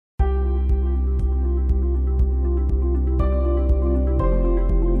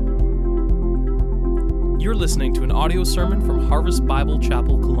listening to an audio sermon from Harvest Bible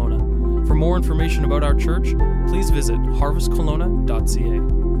Chapel, Kelowna. For more information about our church, please visit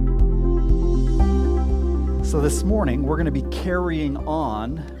harvestkelowna.ca. So this morning, we're going to be carrying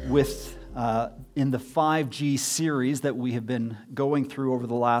on with in the 5G series that we have been going through over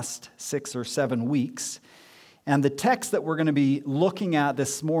the last 6 or 7 weeks. And the text that we're going to be looking at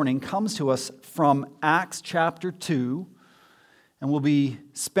this morning comes to us from Acts chapter 2. And we'll be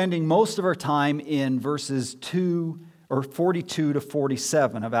spending most of our time in verses 42 to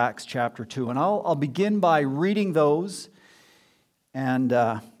 47 of Acts chapter 2. And I'll begin by reading those, and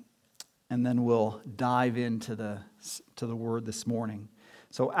then we'll dive into the word this morning.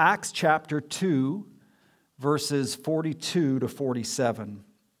 So Acts chapter 2, verses 42 to 47.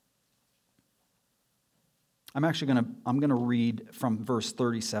 I'm going to read from verse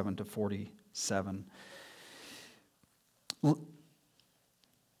 37 to 47.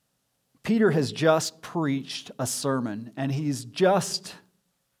 Peter has just preached a sermon, and he's just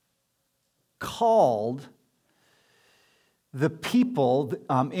called the people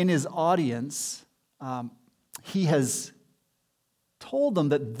in his audience. He has told them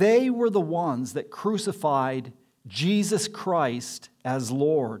that they were the ones that crucified Jesus Christ as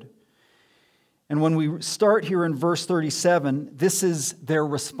Lord. And when we start here in verse 37, this is their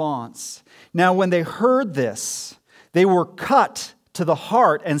response. Now, when they heard this, they were cut to the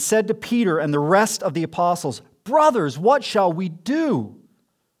heart and said to Peter and the rest of the apostles, "Brothers, what shall we do?"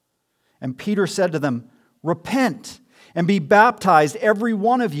 And Peter said to them, "Repent and be baptized, every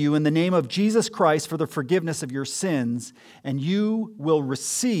one of you, in the name of Jesus Christ for the forgiveness of your sins, and you will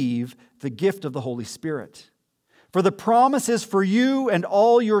receive the gift of the Holy Spirit. For the promise is for you and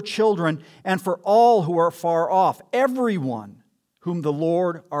all your children, and for all who are far off, everyone whom the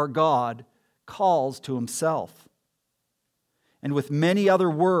Lord our God calls to himself." And with many other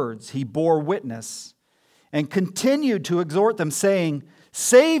words he bore witness and continued to exhort them, saying,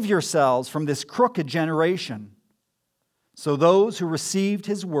 "Save yourselves from this crooked generation." So those who received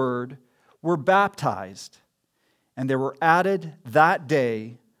his word were baptized, and there were added that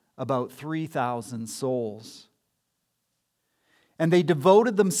day about 3,000 souls. And they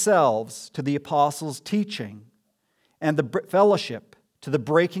devoted themselves to the apostles' teaching and the fellowship, to the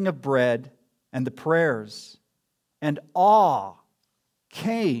breaking of bread and the prayers. And awe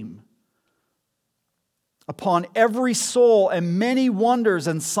came upon every soul, and many wonders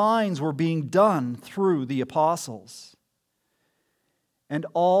and signs were being done through the apostles. And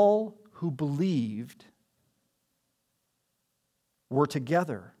all who believed were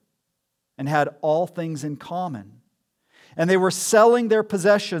together and had all things in common. And they were selling their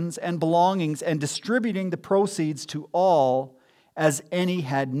possessions and belongings and distributing the proceeds to all as any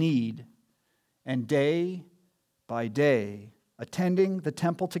had need. And day by day, attending the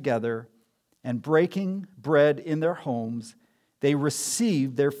temple together and breaking bread in their homes, they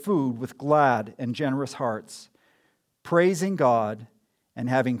received their food with glad and generous hearts, praising God and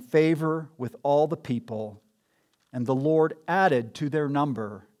having favor with all the people. And the Lord added to their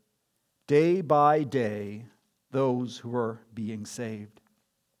number day by day those who were being saved.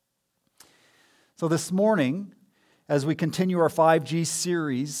 So this morning, as we continue our 5G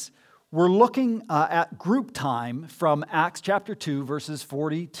series, we're looking at group time from Acts chapter 2, verses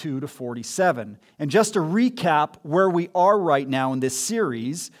 42 to 47. And just to recap where we are right now in this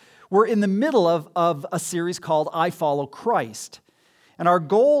series, we're in the middle of a series called I Follow Christ. And our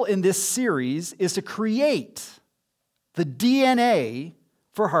goal in this series is to create the DNA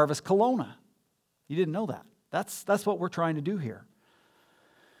for Harvest Kelowna. You didn't know that. That's what we're trying to do here.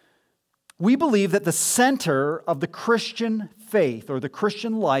 We believe that the center of the Christian faith or the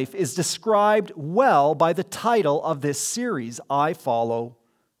Christian life is described well by the title of this series, I Follow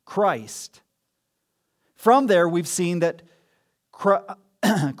Christ. From there, we've seen that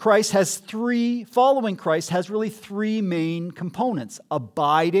following Christ has really three main components: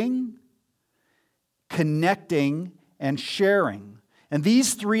 abiding, connecting, and sharing. And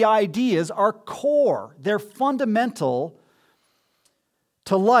these three ideas are core. They're fundamental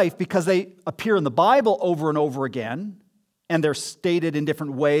to life because they appear in the Bible over and over again, and they're stated in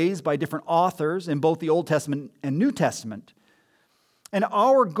different ways by different authors in both the Old Testament and New Testament. And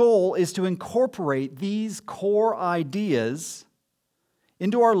our goal is to incorporate these core ideas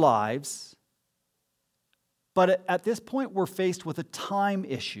into our lives, but at this point we're faced with a time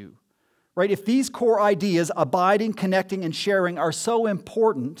issue, right? If these core ideas, abiding, connecting, and sharing, are so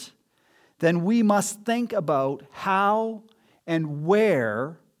important, then we must think about how and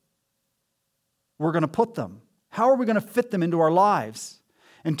where we're going to put them. How are we going to fit them into our lives?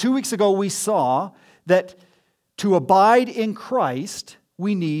 And 2 weeks ago we saw that to abide in Christ,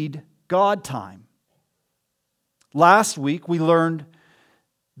 we need God time. Last week, we learned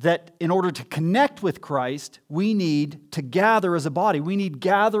that in order to connect with Christ, we need to gather as a body. We need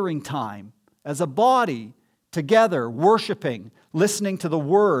gathering time as a body together, worshiping, listening to the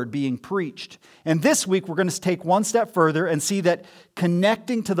word being preached. And this week, we're going to take one step further and see that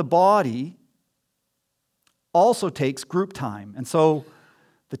connecting to the body also takes group time. And so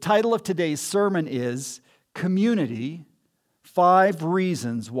the title of today's sermon is Community, 5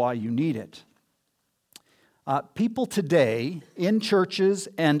 Reasons Why You Need It. People today in churches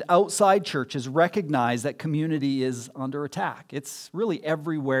and outside churches recognize that community is under attack. It's really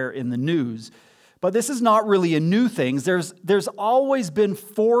everywhere in the news. But this is not really a new thing. There's always been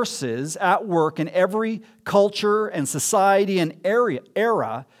forces at work in every culture and society and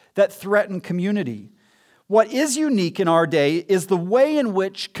era that threaten community. What is unique in our day is the way in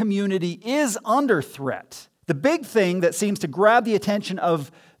which community is under threat. The big thing that seems to grab the attention of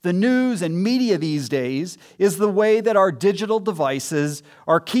the news and media these days is the way that our digital devices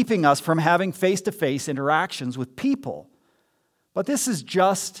are keeping us from having face-to-face interactions with people. But this is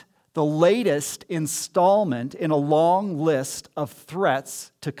just the latest installment in a long list of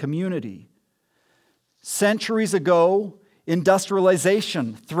threats to community. Centuries ago,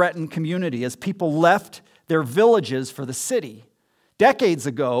 industrialization threatened community as people left their villages for the city. Decades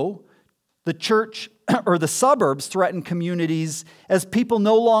ago, the church or the suburbs threatened communities as people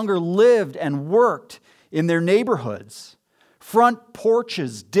no longer lived and worked in their neighborhoods. Front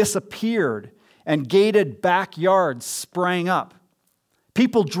porches disappeared and gated backyards sprang up.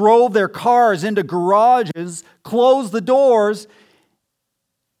 People drove their cars into garages, closed the doors,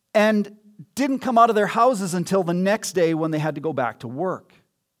 and didn't come out of their houses until the next day when they had to go back to work,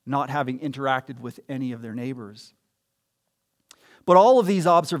 not having interacted with any of their neighbors. But all of these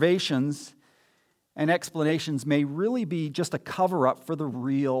observations and explanations may really be just a cover-up for the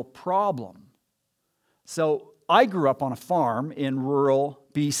real problem. So I grew up on a farm in rural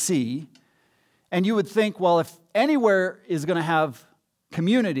BC, and you would think, well, if anywhere is going to have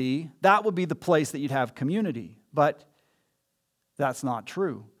community, that would be the place that you'd have community. But that's not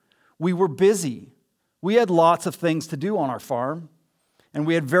true. We were busy. We had lots of things to do on our farm, and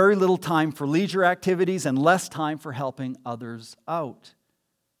we had very little time for leisure activities and less time for helping others out.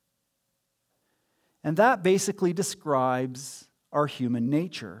 And that basically describes our human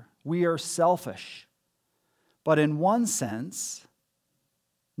nature. We are selfish. But in one sense,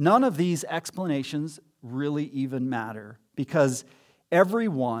 none of these explanations really even matter, because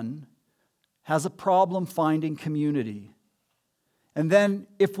everyone has a problem finding community. And then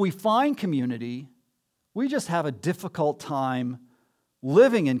if we find community, we just have a difficult time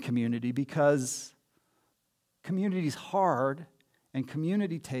living in community because community is hard and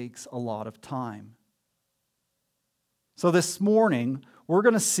community takes a lot of time. So this morning, we're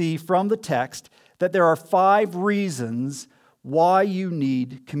going to see from the text that there are 5 reasons why you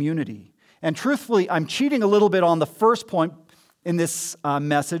need community. And truthfully, I'm cheating a little bit on the first point in this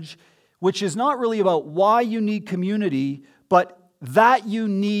message, which is not really about why you need community, but that you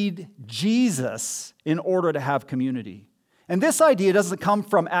need Jesus in order to have community. And this idea doesn't come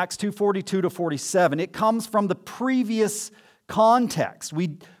from Acts 2:42 to 47. It comes from the previous context.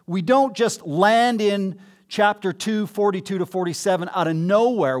 We don't just land in chapter 2, 42 to 47 out of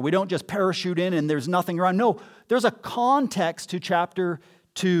nowhere. We don't just parachute in and there's nothing around. No, there's a context to chapter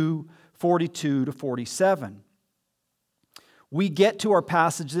 2, 42 to 47. We get to our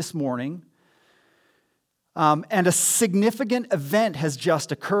passage this morning, and a significant event has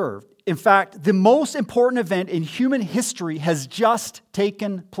just occurred. In fact, the most important event in human history has just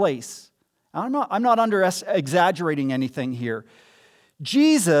taken place. I'm not exaggerating anything here.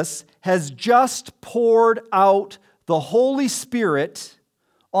 Jesus has just poured out the Holy Spirit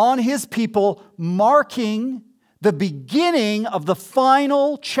on His people, marking the beginning of the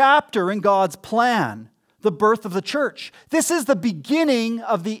final chapter in God's plan, the birth of the church. This is the beginning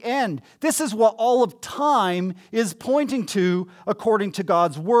of the end. This is what all of time is pointing to according to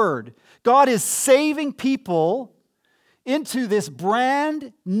God's word. God is saving people into this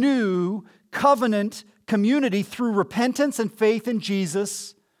brand new covenant community through repentance and faith in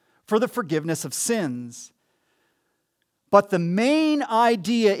Jesus for the forgiveness of sins. But the main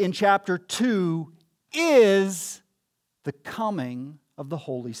idea in chapter 2 is the coming of the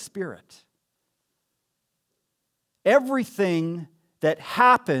Holy Spirit. Everything that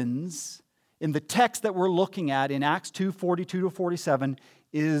happens in the text that we're looking at in Acts 2, 42 to 47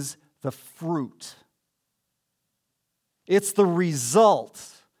 is the fruit. It's the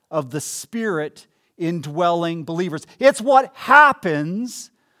result of the Spirit indwelling believers. It's what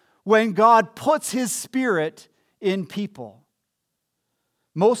happens when God puts His Spirit in people.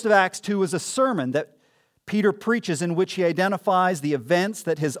 Most of Acts 2 is a sermon that Peter preaches in which he identifies the events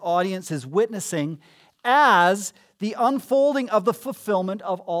that his audience is witnessing as the unfolding of the fulfillment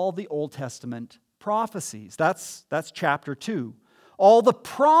of all the Old Testament prophecies. That's chapter 2. All the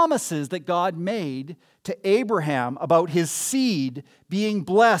promises that God made to Abraham about his seed being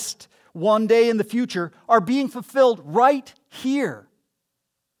blessed one day in the future are being fulfilled right here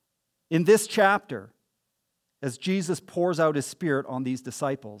in this chapter as Jesus pours out his Spirit on these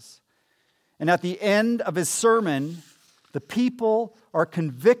disciples. And at the end of his sermon, the people are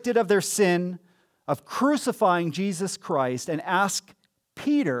convicted of their sin of crucifying Jesus Christ and ask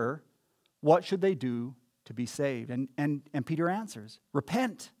Peter, what should they do to be saved? And Peter answers,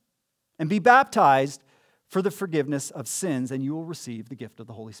 repent and be baptized for the forgiveness of sins, and you will receive the gift of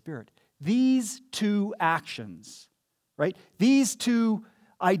the Holy Spirit. These two actions, right? These two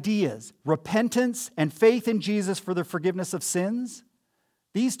ideas, repentance and faith in Jesus for the forgiveness of sins,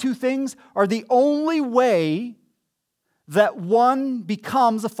 these two things are the only way that one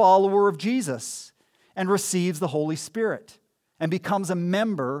becomes a follower of Jesus and receives the Holy Spirit and becomes a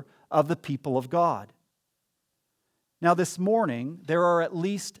member of the people of God. Now, this morning, there are at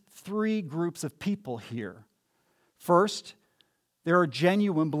least 3 groups of people here. First, there are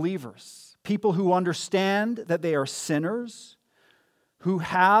genuine believers, people who understand that they are sinners, who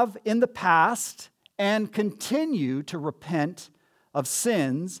have in the past and continue to repent of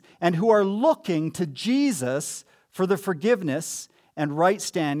sins, and who are looking to Jesus for the forgiveness and right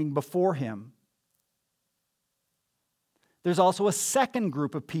standing before Him. There's also a second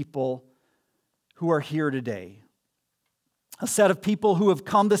group of people who are here today. A set of people who have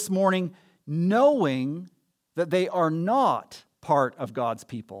come this morning knowing that they are not part of God's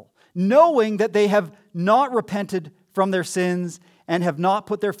people, knowing that they have not repented from their sins and have not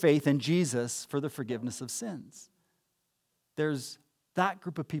put their faith in Jesus for the forgiveness of sins. There's that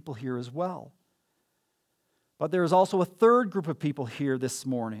group of people here as well. But there is also a third group of people here this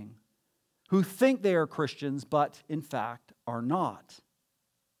morning who think they are Christians, but in fact are not.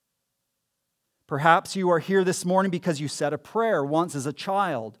 Perhaps you are here this morning because you said a prayer once as a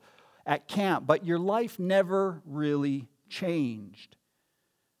child at camp, but your life never really changed.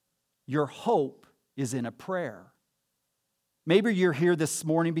 Your hope is in a prayer. Maybe you're here this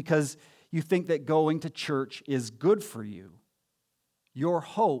morning because you think that going to church is good for you. Your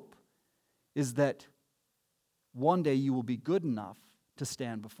hope is that one day you will be good enough to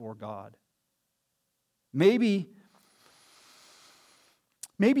stand before God. Maybe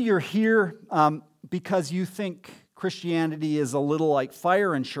you're here because you think Christianity is a little like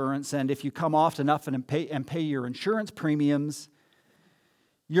fire insurance, and if you come often enough and pay your insurance premiums,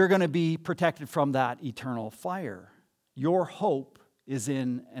 you're going to be protected from that eternal fire. Your hope is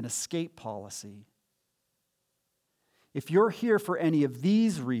in an escape policy. If you're here for any of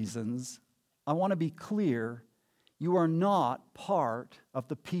these reasons, I want to be clear, you are not part of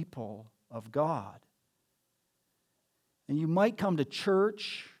the people of God. And you might come to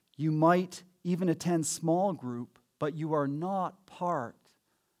church, you might even attend small group, but you are not part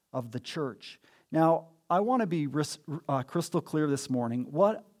of the church. Now, I want to be crystal clear this morning.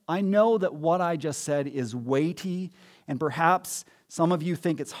 I know that what I just said is weighty, and perhaps some of you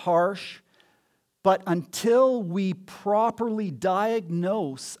think it's harsh, but until we properly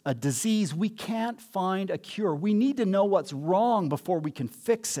diagnose a disease, we can't find a cure. We need to know what's wrong before we can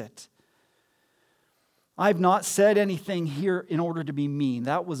fix it. I've not said anything here in order to be mean.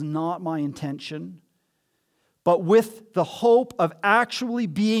 That was not my intention. But with the hope of actually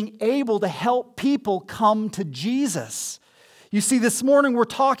being able to help people come to Jesus. You see, this morning we're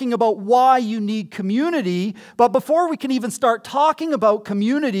talking about why you need community, but before we can even start talking about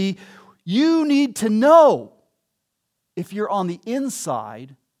community, you need to know if you're on the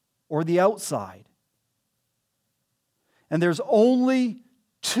inside or the outside. And there's only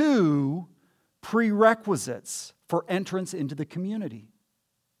 2 prerequisites for entrance into the community: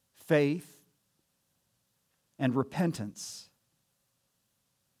 faith and repentance.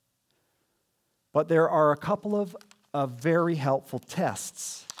 But there are a couple of very helpful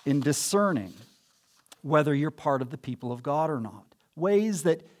tests in discerning whether you're part of the people of God or not. Ways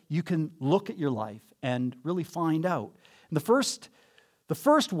that you can look at your life and really find out. And the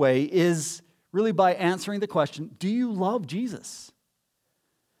first way is really by answering the question, do you love Jesus?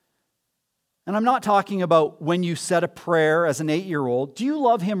 And I'm not talking about when you said a prayer as an 8-year-old. Do you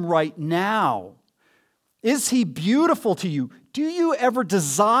love Him right now? Is He beautiful to you? Do you ever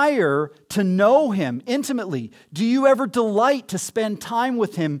desire to know Him intimately? Do you ever delight to spend time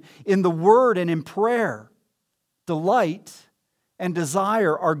with Him in the Word and in prayer? Delight and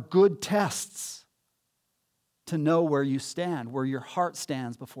desire are good tests to know where you stand, where your heart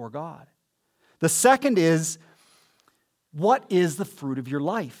stands before God. The second is, what is the fruit of your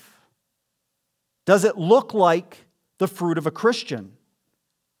life? Does it look like the fruit of a Christian?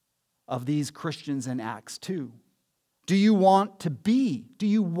 Of these Christians in Acts 2. Do you want to be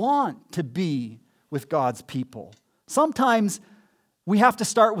with God's people? Sometimes we have to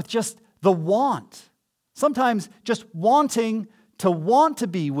start with just the want. Sometimes just wanting to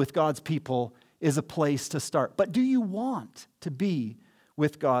be with God's people is a place to start. But do you want to be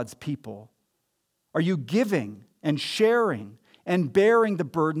with God's people? Are you giving and sharing and bearing the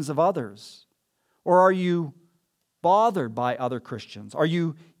burdens of others? Or are you bothered by other Christians? Are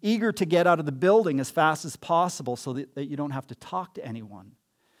you eager to get out of the building as fast as possible so that you don't have to talk to anyone?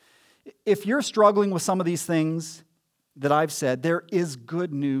 If you're struggling with some of these things that I've said, there is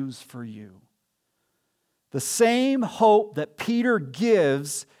good news for you. The same hope that Peter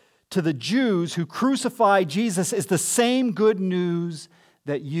gives to the Jews who crucified Jesus is the same good news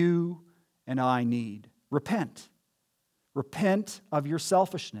that you and I need. Repent. Repent of your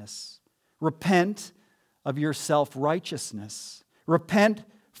selfishness. Repent of your self-righteousness. Repent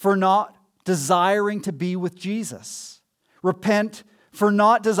for not desiring to be with Jesus. Repent for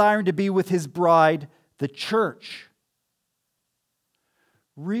not desiring to be with his bride, the church.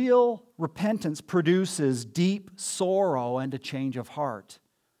 Real repentance produces deep sorrow and a change of heart.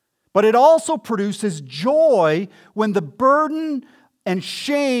 But it also produces joy when the burden and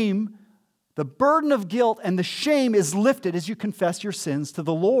shame, the burden of guilt and the shame is lifted as you confess your sins to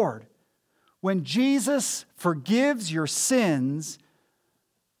the Lord. When Jesus forgives your sins,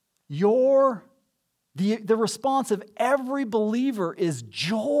 the response of every believer is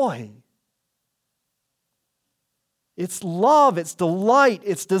joy. It's love, it's delight,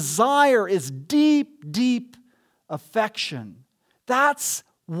 it's desire, it's deep, deep affection. That's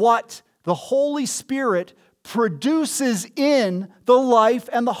what the Holy Spirit produces in the life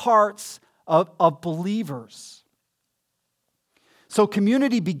and the hearts of believers. So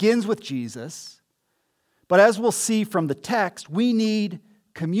community begins with Jesus, but as we'll see from the text, we need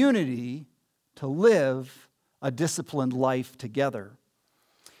community to live a disciplined life together.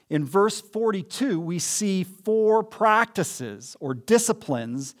 In verse 42, we see 4 practices or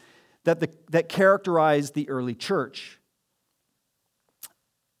disciplines that characterize the early church.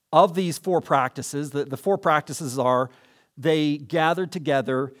 Of these 4 practices, the 4 practices are they gathered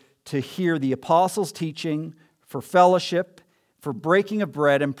together to hear the apostles' teaching, for fellowship, for breaking of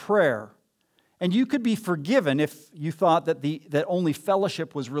bread and prayer. And you could be forgiven if you thought that only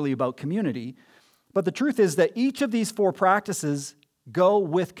fellowship was really about community. But the truth is that each of these 4 practices go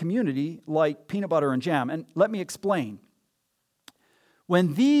with community like peanut butter and jam. And let me explain.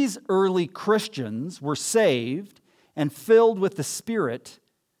 When these early Christians were saved and filled with the Spirit,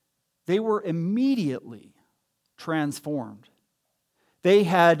 they were immediately transformed. They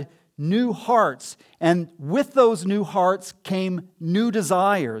had new hearts, and with those new hearts came new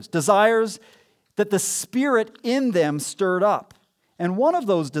desires that the Spirit in them stirred up. And one of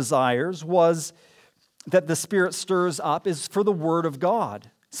those desires was that the Spirit stirs up is for the Word of God,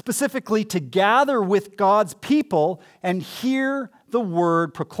 specifically to gather with God's people and hear the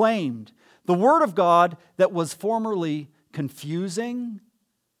Word proclaimed. The Word of God that was formerly confusing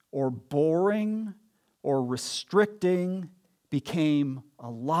or boring or restricting became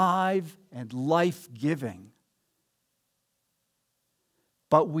alive and life-giving.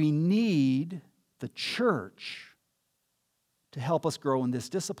 But we need the church to help us grow in this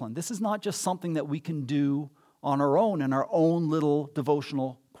discipline. This is not just something that we can do on our own in our own little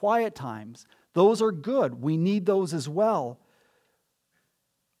devotional quiet times. Those are good. We need those as well.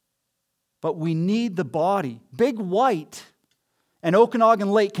 But we need the body. Big White and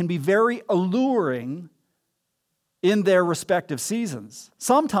Okanagan Lake can be very alluring in their respective seasons.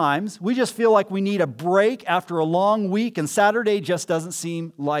 Sometimes we just feel like we need a break after a long week, and Saturday just doesn't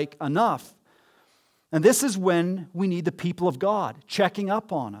seem like enough. And this is when we need the people of God checking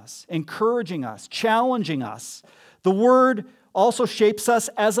up on us, encouraging us, challenging us. The Word also shapes us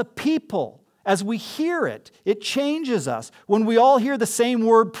as a people. As we hear it, it changes us. When we all hear the same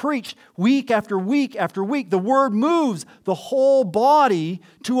word preached week after week after week, the Word moves the whole body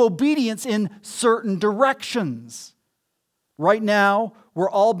to obedience in certain directions. Right now, we're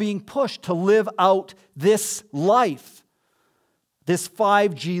all being pushed to live out this life, this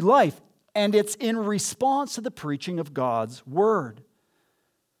 5G life. And it's in response to the preaching of God's Word.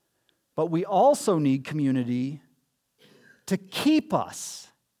 But we also need community to keep us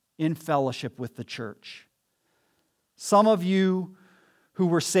in fellowship with the church. Some of you who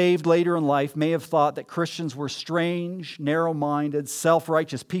were saved later in life may have thought that Christians were strange, narrow-minded,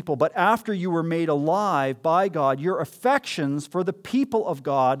 self-righteous people. But after you were made alive by God, your affections for the people of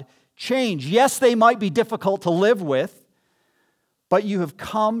God change. Yes, they might be difficult to live with, but you have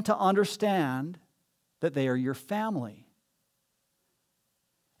come to understand that they are your family.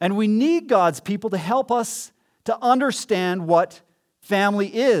 And we need God's people to help us to understand what family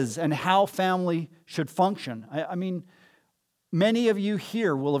is and how family should function. I mean, many of you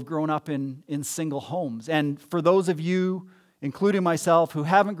here will have grown up in single homes. And for those of you, including myself, who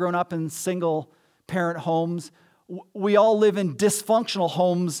haven't grown up in single parent homes, we all live in dysfunctional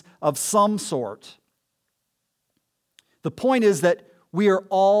homes of some sort. The point is that we are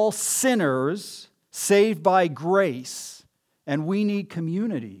all sinners saved by grace, and we need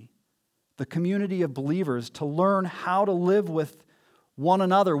community, the community of believers, to learn how to live with one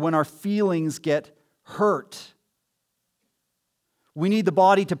another when our feelings get hurt. We need the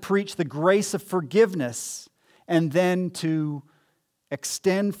body to preach the grace of forgiveness and then to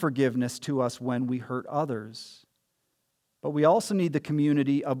extend forgiveness to us when we hurt others. But we also need the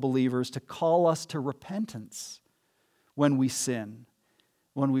community of believers to call us to repentance when we sin,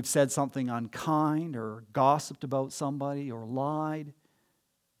 when we've said something unkind or gossiped about somebody or lied.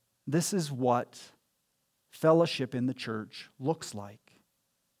 This is what fellowship in the church looks like.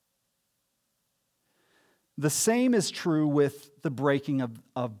 The same is true with the breaking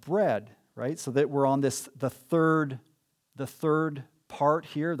of bread, right? So that we're on this, the third part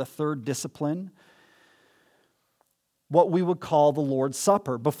here, the third discipline, what we would call the Lord's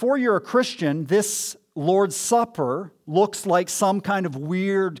Supper. Before you're a Christian, this Lord's Supper looks like some kind of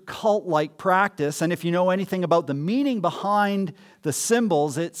weird cult-like practice. And if you know anything about the meaning behind the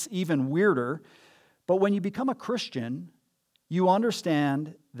symbols, it's even weirder. But when you become a Christian, you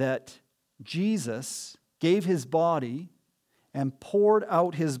understand that Jesus gave his body and poured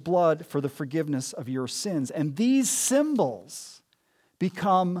out his blood for the forgiveness of your sins. And these symbols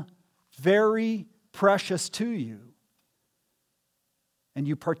become very precious to you. And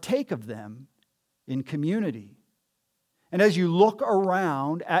you partake of them in community. And as you look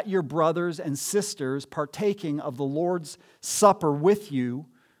around at your brothers and sisters partaking of the Lord's Supper with you,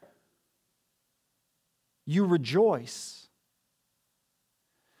 you rejoice.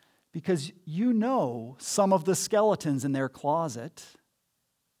 Because you know some of the skeletons in their closet,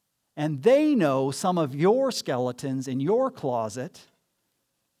 and they know some of your skeletons in your closet.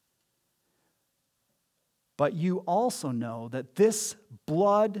 But you also know that this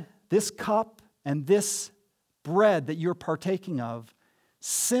blood, this cup, and this bread that you're partaking of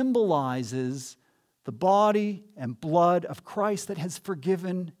symbolizes the body and blood of Christ that has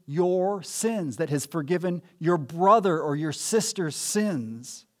forgiven your sins, that has forgiven your brother or your sister's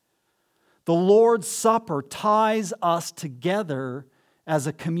sins. The Lord's Supper ties us together as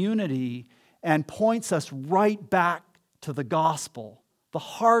a community and points us right back to the gospel, the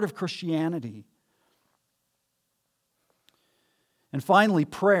heart of Christianity. And finally,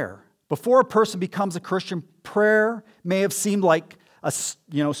 prayer. Before a person becomes a Christian, prayer may have seemed like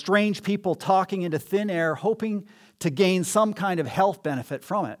strange people talking into thin air, hoping to gain some kind of health benefit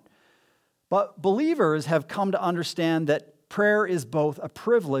from it. But believers have come to understand that prayer is both a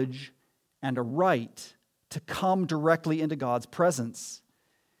privilege and a right to come directly into God's presence,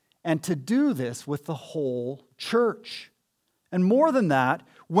 and to do this with the whole church. And more than that,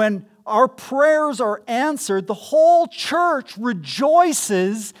 when our prayers are answered, the whole church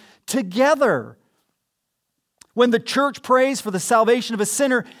rejoices together. When the church prays for the salvation of a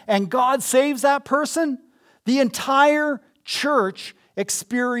sinner and God saves that person, the entire church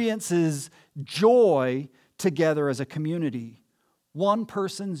experiences joy together as a community. One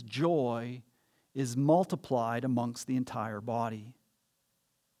person's joy is multiplied amongst the entire body.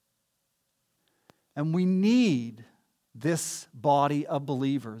 And we need this body of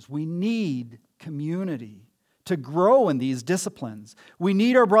believers. We need community to grow in these disciplines. We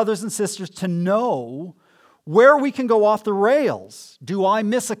need our brothers and sisters to know where we can go off the rails. Do I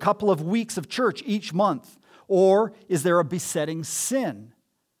miss a couple of weeks of church each month? Or is there a besetting sin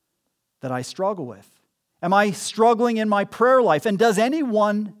that I struggle with? Am I struggling in my prayer life? And does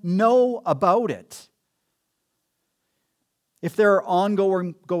anyone know about it? If there are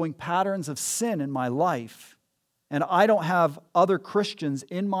ongoing patterns of sin in my life, and I don't have other Christians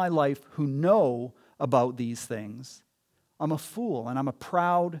in my life who know about these things, I'm a fool and I'm a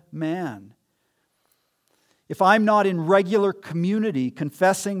proud man. If I'm not in regular community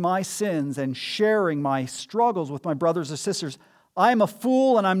confessing my sins and sharing my struggles with my brothers or sisters, I'm a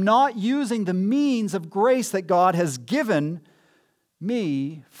fool and I'm not using the means of grace that God has given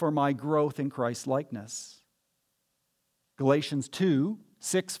me for my growth in Christ's likeness. Galatians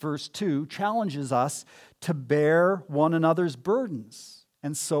 6 verse 2 challenges us to bear one another's burdens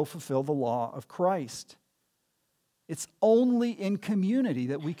and so fulfill the law of Christ. It's only in community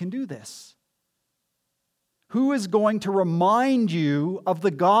that we can do this. Who is going to remind you of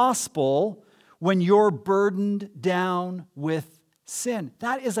the gospel when you're burdened down with sin?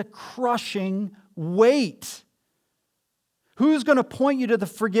 That is a crushing weight. Who's going to point you to the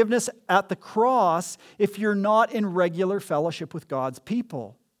forgiveness at the cross if you're not in regular fellowship with God's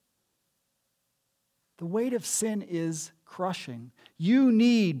people? The weight of sin is crushing. You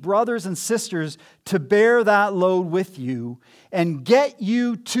need brothers and sisters to bear that load with you and get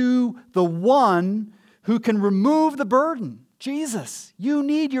you to the one who can remove the burden, Jesus. You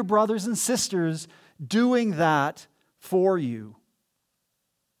need your brothers and sisters doing that for you.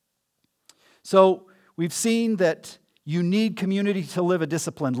 So we've seen that you need community to live a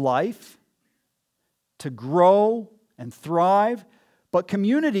disciplined life, to grow and thrive, but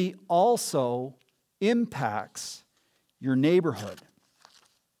community also impacts your neighborhood.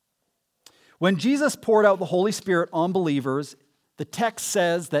 When Jesus poured out the Holy Spirit on believers, the text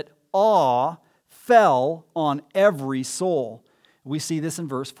says that awe fell on every soul. We see this in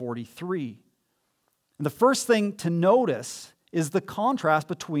verse 43. And the first thing to notice is the contrast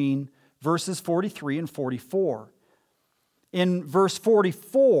between verses 43 and 44. In verse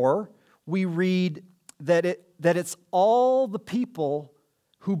 44, we read that it's all the people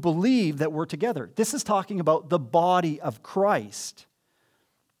who believe that we're together. This is talking about the body of Christ.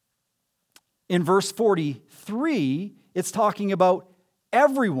 In verse 43, it's talking about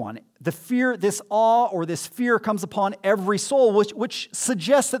everyone. The fear, this awe or this fear comes upon every soul, which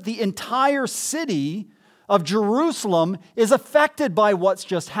suggests that the entire city of Jerusalem is affected by what's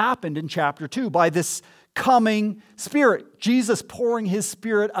just happened in chapter 2, by this coming Spirit, Jesus pouring His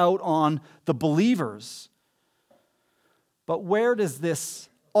Spirit out on the believers. But where does this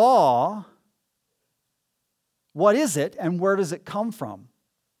awe, what is it and where does it come from?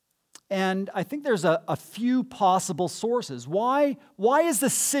 And I think there's a few possible sources. Why is the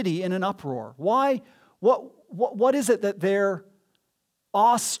city in an uproar? What is it that they're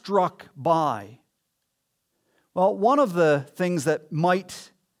awestruck by? Well, one of the things that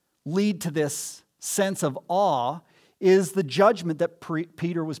might lead to this sense of awe is the judgment that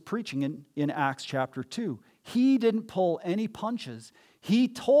Peter was preaching in Acts chapter 2. He didn't pull any punches. He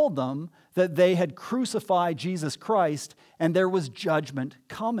told them that they had crucified Jesus Christ and there was judgment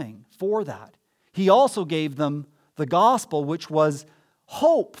coming for that. He also gave them the gospel, which was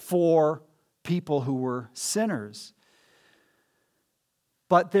hope for people who were sinners.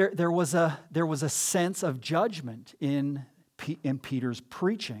 But there was a sense of judgment in Peter's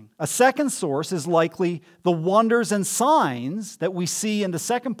preaching. A second source is likely the wonders and signs that we see in the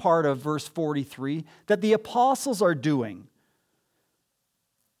second part of verse 43 that the apostles are doing.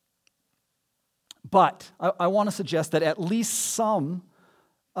 But I want to suggest that at least some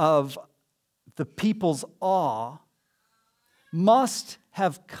of the people's awe must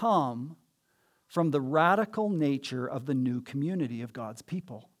have come from the radical nature of the new community of God's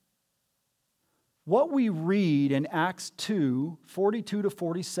people. What we read in Acts 2, 42 to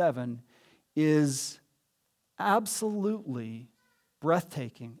 47 is absolutely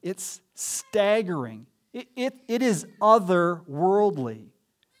breathtaking. It's staggering. It is otherworldly.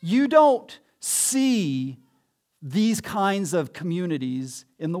 You don't see these kinds of communities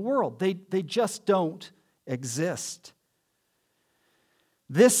in the world. They just don't exist.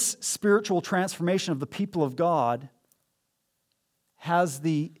 This spiritual transformation of the people of God has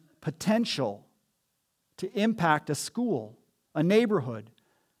the potential to impact a school, a neighborhood,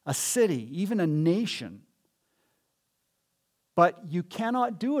 a city, even a nation. But you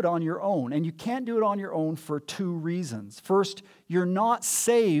cannot do it on your own, and you can't do it on your own for two reasons. First, you're not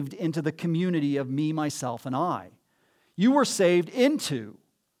saved into the community of me, myself, and I. You were saved into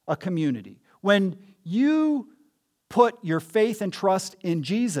a community. When you put your faith and trust in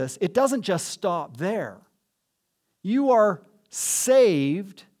Jesus, it doesn't just stop there. You are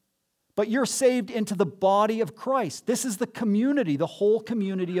saved, but you're saved into the body of Christ. This is the community, the whole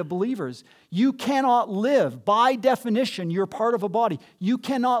community of believers. You cannot live, by definition, you're part of a body. You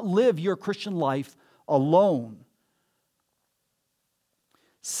cannot live your Christian life alone.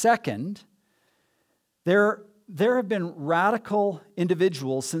 Second, there have been radical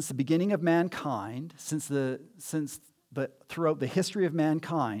individuals since the beginning of mankind, throughout the history of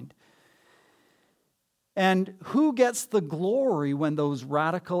mankind. And who gets the glory when those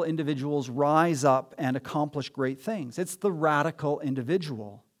radical individuals rise up and accomplish great things? It's the radical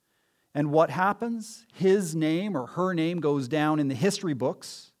individual. And what happens? His name or her name goes down in the history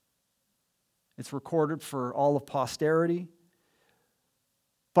books. It's recorded for all of posterity.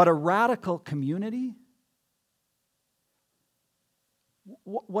 But a radical community,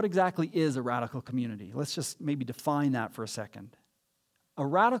 what exactly is a radical community? Let's just maybe define that for a second. A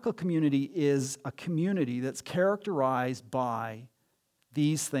radical community is a community that's characterized by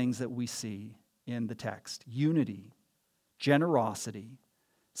these things that we see in the text: unity, generosity,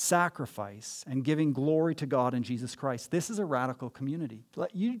 sacrifice, and giving glory to God in Jesus Christ. This is a radical community.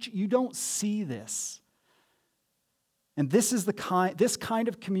 You don't see this. And this kind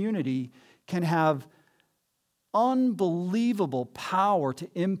of community can have unbelievable power to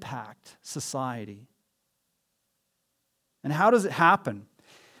impact society. And how does it happen?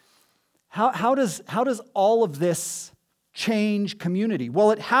 How does all of this change community?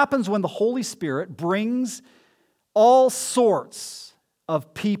 Well, it happens when the Holy Spirit brings all sorts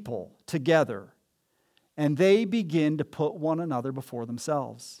of people together, and they begin to put one another before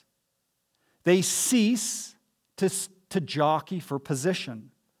themselves. They cease to jockey for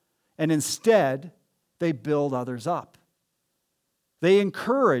position, and instead they build others up. They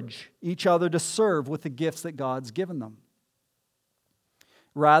encourage each other to serve with the gifts that God's given them.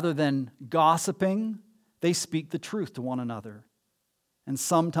 Rather than gossiping, they speak the truth to one another. And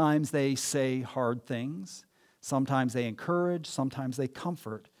sometimes they say hard things. Sometimes they encourage. Sometimes they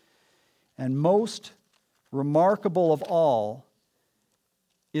comfort. And most remarkable of all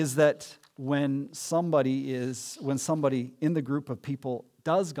is that when somebody in the group of people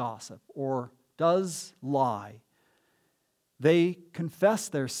does gossip or does lie, they confess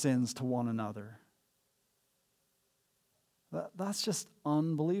their sins to one another. That's just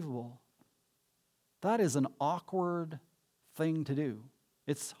unbelievable. That is an awkward thing to do.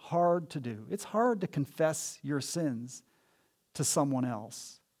 It's hard to do. It's hard to confess your sins to someone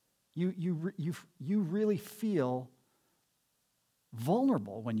else. You really feel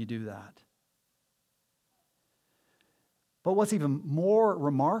vulnerable when you do that. But what's even more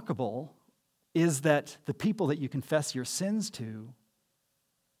remarkable is that the people that you confess your sins to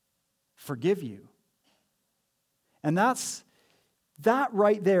forgive you. And that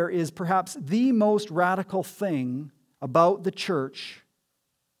right there is perhaps the most radical thing about the church,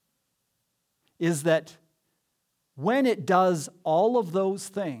 is that when it does all of those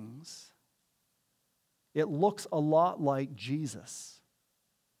things, it looks a lot like Jesus.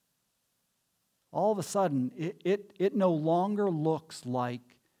 All of a sudden, it no longer looks like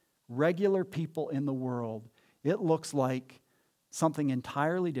regular people in the world. It looks like something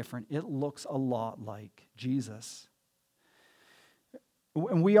entirely different. It looks a lot like Jesus.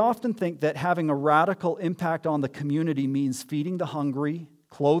 And we often think that having a radical impact on the community means feeding the hungry,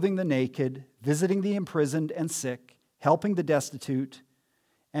 clothing the naked, visiting the imprisoned and sick, helping the destitute.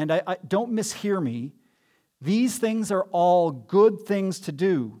 And I don't mishear me. These things are all good things to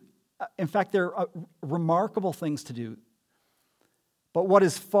do. In fact, they're remarkable things to do. But what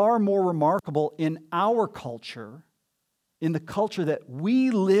is far more remarkable in our culture, in the culture that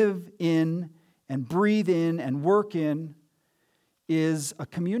we live in and breathe in and work in, is a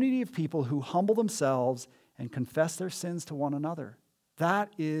community of people who humble themselves and confess their sins to one another.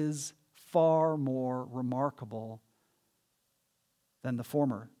 That is far more remarkable than the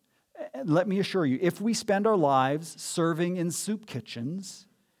former. Let me assure you, if we spend our lives serving in soup kitchens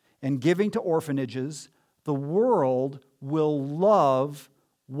and giving to orphanages, the world will love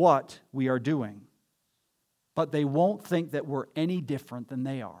what we are doing. But they won't think that we're any different than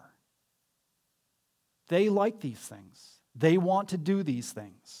they are. They like these things. They want to do these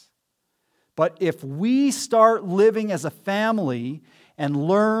things. But if we start living as a family and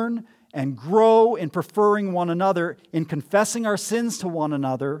learn and grow in preferring one another, in confessing our sins to one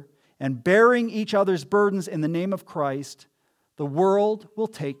another, and bearing each other's burdens in the name of Christ, the world will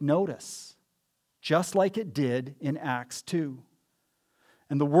take notice, just like it did in Acts 2.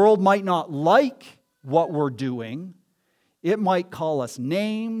 And the world might not like what we're doing. It might call us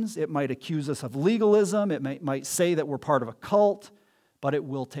names. It might accuse us of legalism. It might say that we're part of a cult. But it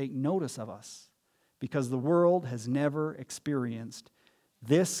will take notice of us because the world has never experienced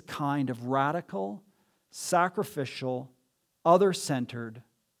this kind of radical, sacrificial, other-centered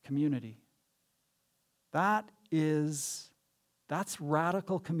community. That's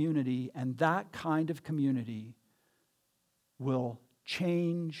radical community, and that kind of community will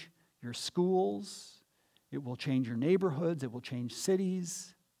change your schools. It will change your neighborhoods. It will change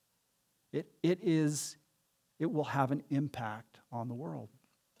cities. It will have an impact on the world.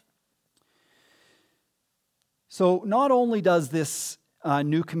 So not only does this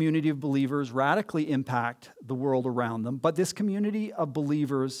new community of believers radically impact the world around them, but this community of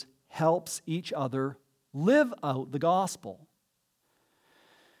believers helps each other live out the gospel.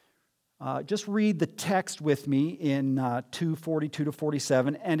 Just read the text with me in 2:42 to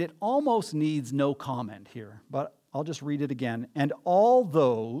 47, and it almost needs no comment here, but I'll just read it again. And all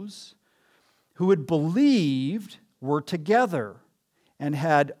those who had believed were together and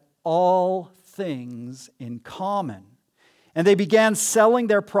had all things in common. And they began selling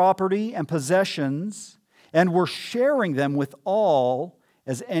their property and possessions and were sharing them with all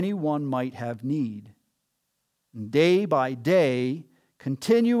as anyone might have need. And day by day,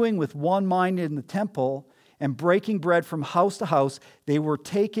 continuing with one mind in the temple and breaking bread from house to house, they were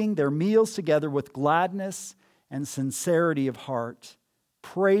taking their meals together with gladness and sincerity of heart,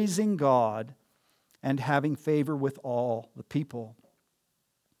 praising God and having favor with all the people.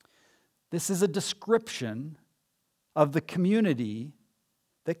 This is a description of the community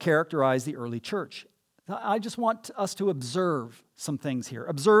that characterized the early church. I just want us to observe some things here.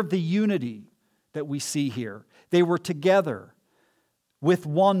 Observe the unity that we see here. They were together with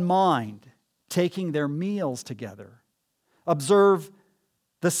one mind, taking their meals together. Observe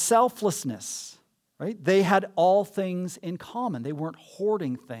the selflessness, right? They had all things in common. They weren't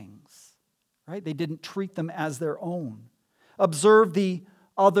hoarding things, right? They didn't treat them as their own. Observe the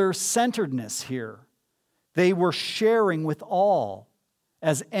other-centeredness here. They were sharing with all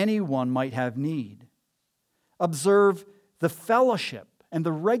as anyone might have need. Observe the fellowship and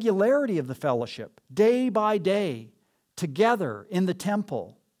the regularity of the fellowship, day by day, together in the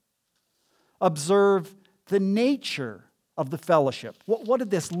temple. Observe the nature of the fellowship. What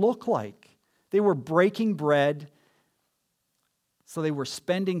did this look like? They were breaking bread, so they were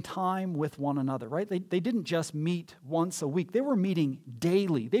spending time with one another, right? They didn't just meet once a week. They were meeting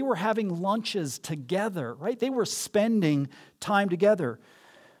daily. They were having lunches together, right? They were spending time together.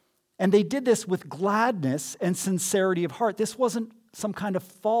 And they did this with gladness and sincerity of heart. This wasn't some kind of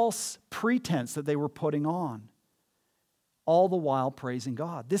false pretense that they were putting on, all the while praising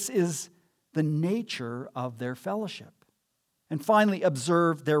God. This is the nature of their fellowship. And finally,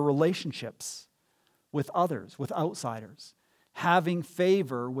 observe their relationships with others, with outsiders, having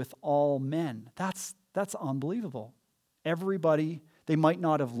favor with all men. That's unbelievable. Everybody, they might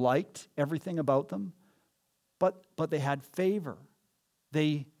not have liked everything about them, but they had favor.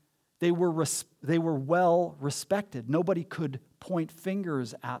 They were well respected. Nobody could point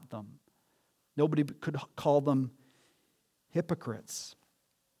fingers at them. Nobody could call them hypocrites.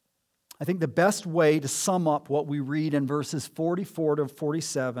 I think the best way to sum up what we read in verses 44 to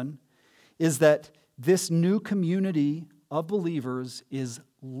 47 is that this new community of believers is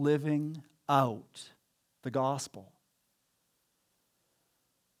living out the gospel.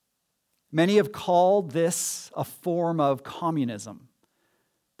 Many have called this a form of communism,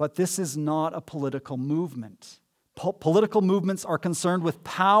 but this is not a political movement. Political movements are concerned with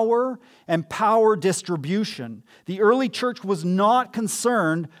power and power distribution. The early church was not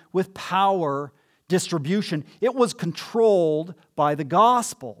concerned with power distribution. It was controlled by the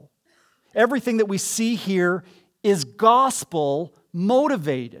gospel. Everything that we see here is gospel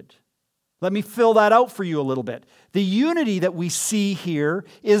motivated. Let me fill that out for you a little bit. The unity that we see here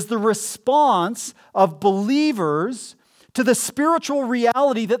is the response of believers to the spiritual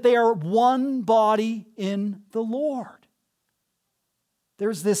reality that they are one body in the Lord.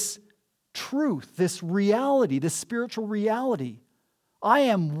 There's this truth, this reality, this spiritual reality. I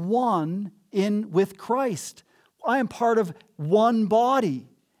am one with Christ. I am part of one body,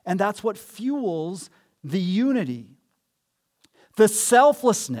 and that's what fuels the unity. The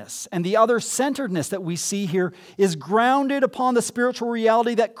selflessness and the other-centeredness that we see here is grounded upon the spiritual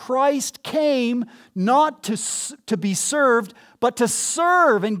reality that Christ came not to be served, but to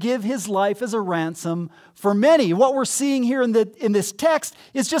serve and give his life as a ransom for many. What we're seeing here in this text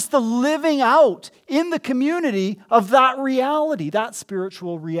is just the living out in the community of that reality, that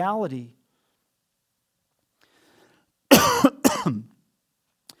spiritual reality.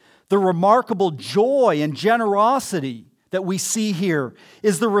 The remarkable joy and generosity that we see here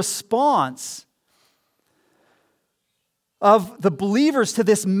is the response of the believers to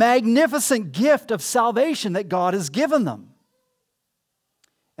this magnificent gift of salvation that God has given them.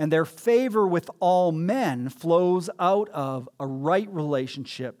 And their favor with all men flows out of a right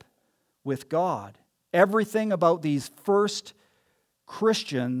relationship with God. Everything about these first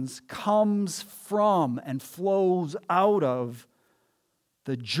Christians comes from and flows out of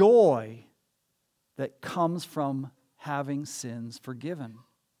the joy that comes from having sins forgiven,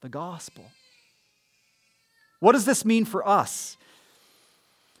 the gospel. What does this mean for us?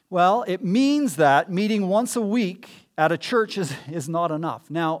 Well, it means that meeting once a week at a church is not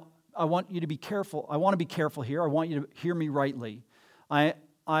enough. Now, I want you to be careful. I want to be careful here. I want you to hear me rightly.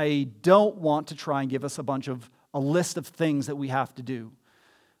 I don't want to try and give us a list of things that we have to do.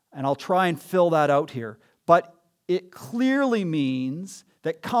 And I'll try and fill that out here. But it clearly means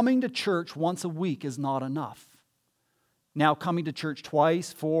that coming to church once a week is not enough. Now, coming to church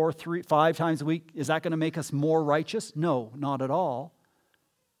twice, 4, 3, 5 times a week, is that going to make us more righteous? No, not at all.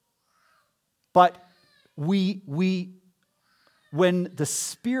 But when the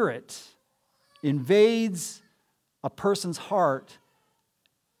Spirit invades a person's heart,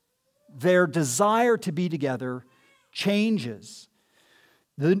 their desire to be together changes.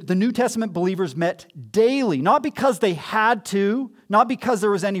 The New Testament believers met daily, not because they had to, not because there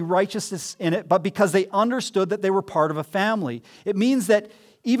was any righteousness in it, but because they understood that they were part of a family. It means that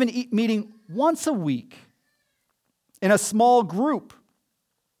even meeting once a week in a small group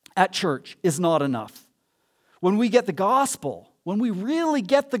at church is not enough. When we get the gospel, when we really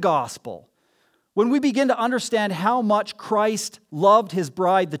get the gospel, when we begin to understand how much Christ loved his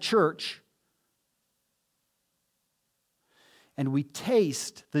bride, the church, and we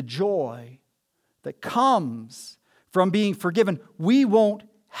taste the joy that comes from being forgiven, we won't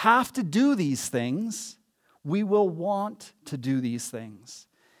have to do these things. We will want to do these things.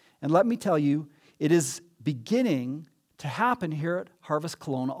 And let me tell you, it is beginning to happen here at Harvest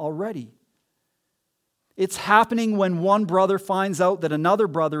Kelowna already. It's happening when one brother finds out that another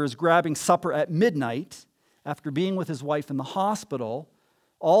brother is grabbing supper at midnight after being with his wife in the hospital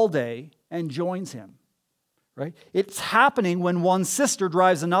all day and joins him. Right? It's happening when one sister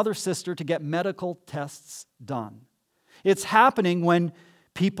drives another sister to get medical tests done. It's happening when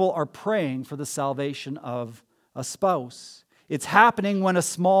people are praying for the salvation of a spouse. It's happening when a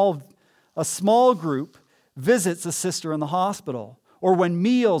small group visits a sister in the hospital, or when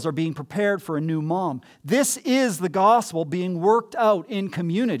meals are being prepared for a new mom. This is the gospel being worked out in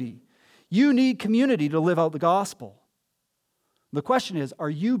community. You need community to live out the gospel. The question is, are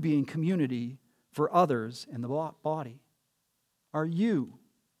you being community for others in the body? Are you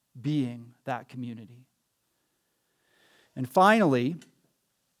being that community? And finally,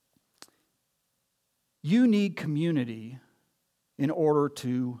 you need community in order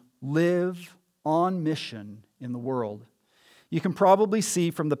to live on mission in the world. You can probably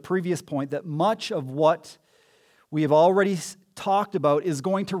see from the previous point that much of what we have already talked about is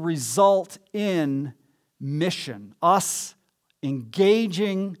going to result in mission, us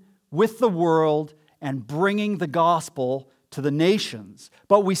engaging with the world and bringing the gospel to the nations.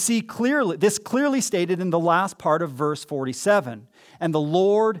 But we see this clearly stated in the last part of verse 47. And the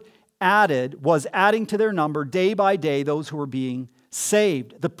Lord was adding to their number day by day those who were being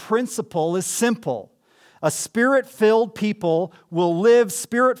saved. The principle is simple. A Spirit-filled people will live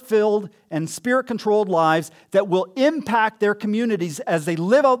Spirit-filled and Spirit-controlled lives that will impact their communities as they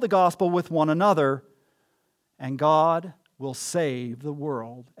live out the gospel with one another. And God will save the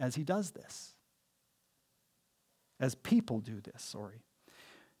world as he does this. As people do this,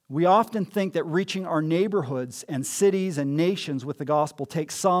 We often think that reaching our neighborhoods and cities and nations with the gospel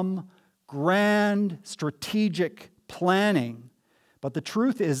takes some grand strategic planning. But the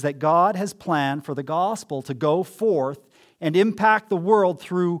truth is that God has planned for the gospel to go forth and impact the world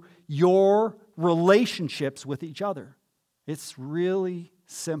through your relationships with each other. It's really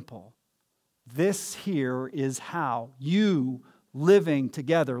simple. This here is how you living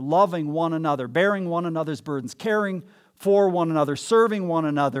together, loving one another, bearing one another's burdens, caring for one another, serving one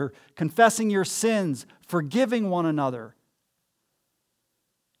another, confessing your sins, forgiving one another.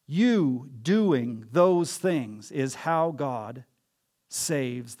 You doing those things is how God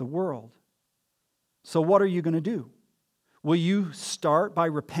saves the world. So what are you going to do? Will you start by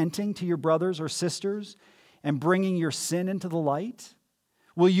repenting to your brothers or sisters and bringing your sin into the light?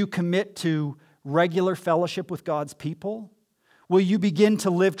 Will you commit to regular fellowship with God's people? Will you begin to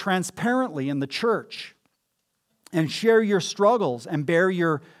live transparently in the church and share your struggles and bear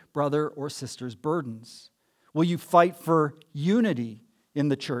your brother or sister's burdens? Will you fight for unity in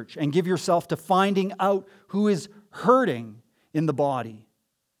the church and give yourself to finding out who is hurting in the body?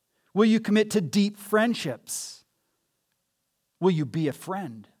 Will you commit to deep friendships? Will you be a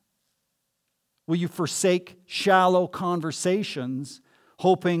friend? Will you forsake shallow conversations,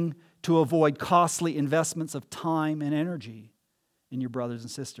 hoping to avoid costly investments of time and energy in your brothers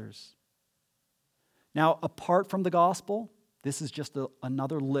and sisters? Now, apart from the gospel, this is just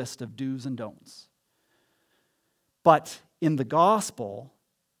another list of do's and don'ts. But in the gospel,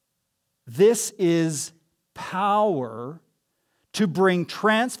 this is power to bring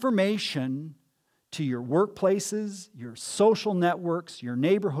transformation to your workplaces, your social networks, your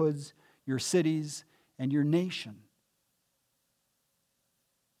neighborhoods, your cities, and your nation.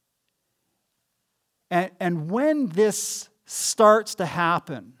 And when this starts to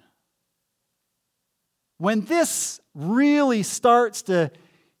happen, when this really starts to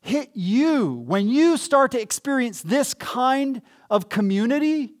hit you, when you start to experience this kind of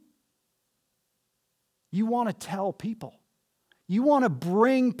community, you want to tell people. You want to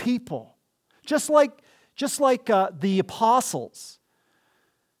bring people, just like the apostles.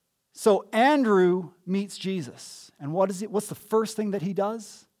 So Andrew meets Jesus. And what's the first thing that he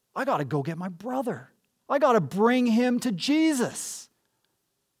does? I got to go get my brother. I got to bring him to Jesus.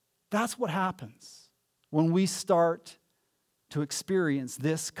 That's what happens when we start to experience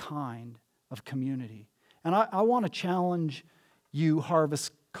this kind of community. And I want to challenge you,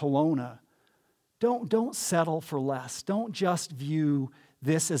 Harvest Kelowna. Don't settle for less. Don't just view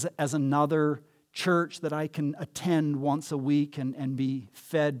this as another church that I can attend once a week and be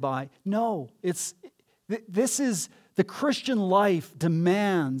fed by. No, this is the Christian life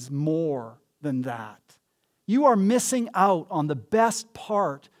demands more than that. You are missing out on the best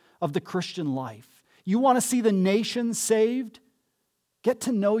part of the Christian life. You want to see the nation saved? Get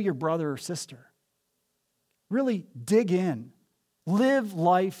to know your brother or sister. Really dig in. Live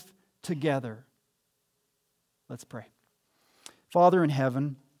life together. Let's pray. Father in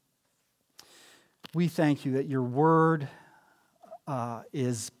heaven, we thank you that your word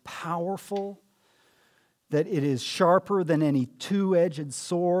is powerful, that it is sharper than any two-edged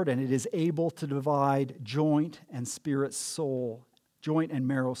sword, and it is able to divide joint and spirit, soul, joint and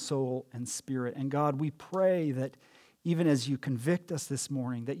marrow, soul and spirit. And God, we pray that even as you convict us this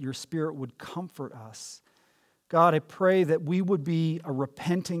morning, that your Spirit would comfort us. God, I pray that we would be a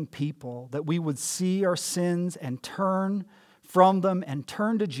repenting people, that we would see our sins and turn from them and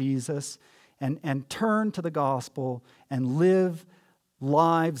turn to Jesus and turn to the gospel and live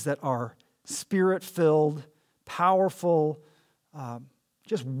lives that are Spirit-filled, powerful,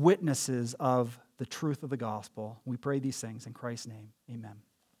 just witnesses of the truth of the gospel. We pray these things in Christ's name. Amen.